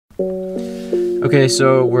Okay,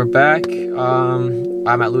 so we're back.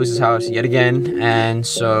 I'm at Lewis's house yet again, and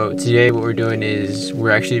so today what we're doing is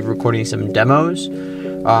we're actually recording some demos.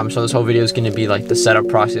 So this whole video is going to be like the setup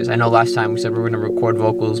process. I know last time we said we were going to record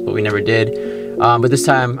vocals, but we never did. But this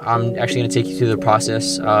time I'm actually going to take you through the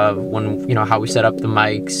process of how we set up the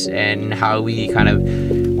mics and how we kind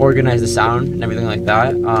of organize the sound and everything like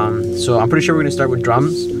that. So I'm pretty sure we're going to start with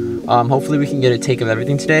drums. Hopefully we can get a take of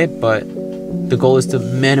everything today, but the goal is to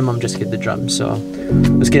minimum just get the drums. So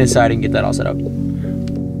let's get inside and get that all set up.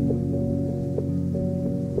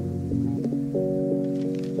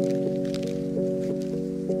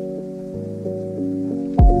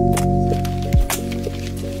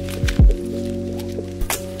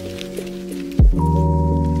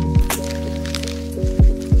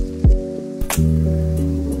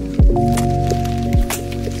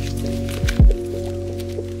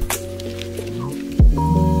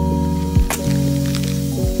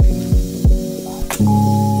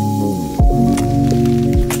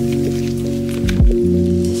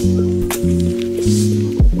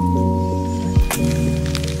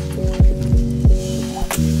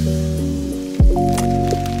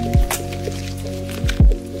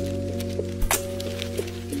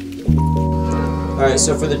 Alright,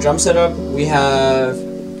 so for the drum setup, we have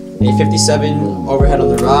a 57 overhead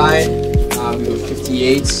on the ride, we have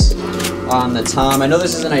 58s on the tom. I know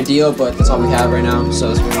this isn't ideal, but that's all we have right now,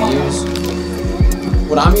 so that's what we use.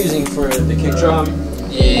 What I'm using for the kick drum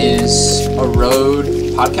is a Rode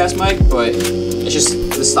podcast mic, but it's just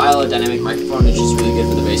the style of dynamic microphone is just really good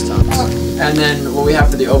for the bass tones. And then what we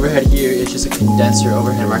have for the overhead here is just a condenser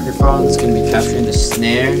overhead microphone that's going to be capturing the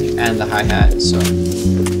snare and the hi-hat. So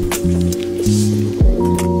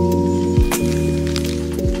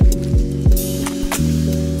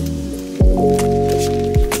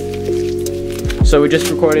we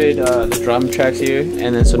just recorded the drum tracks here,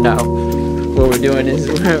 and then so now what we're doing is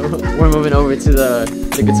we're moving over to the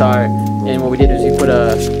guitar, and what we did is we put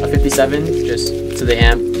a 57 just to the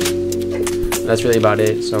amp. That's really about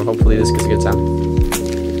it, so hopefully this gets a good sound.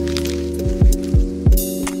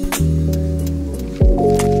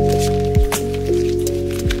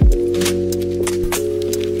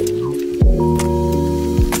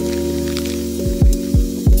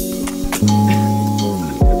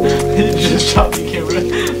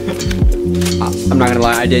 I'm not gonna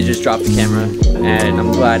lie, I did just drop the camera, and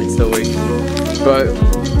I'm glad it's still working. But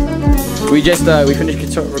we just we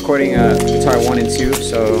finished recording guitar 1 and 2,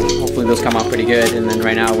 so hopefully those come out pretty good. And then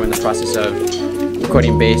right now we're in the process of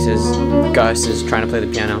recording bass as Gus is trying to play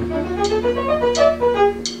the piano.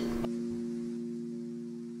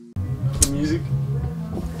 Music?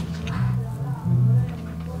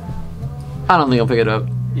 I don't think I'll pick it up.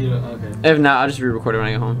 Yeah, okay. If not, I'll just re-record it when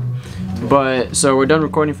I get home. But so we're done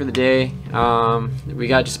recording for the day. We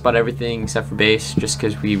got just about everything except for bass, just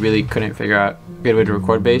because we really couldn't figure out a good way to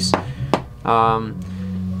record bass.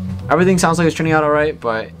 Everything sounds like it's turning out alright,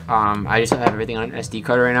 but I just have everything on an SD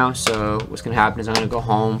card right now. So what's gonna happen is I'm gonna go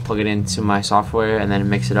home, plug it into my software, and then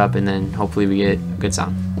mix it up, and then hopefully we get good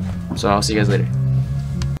sound. So I'll see you guys later.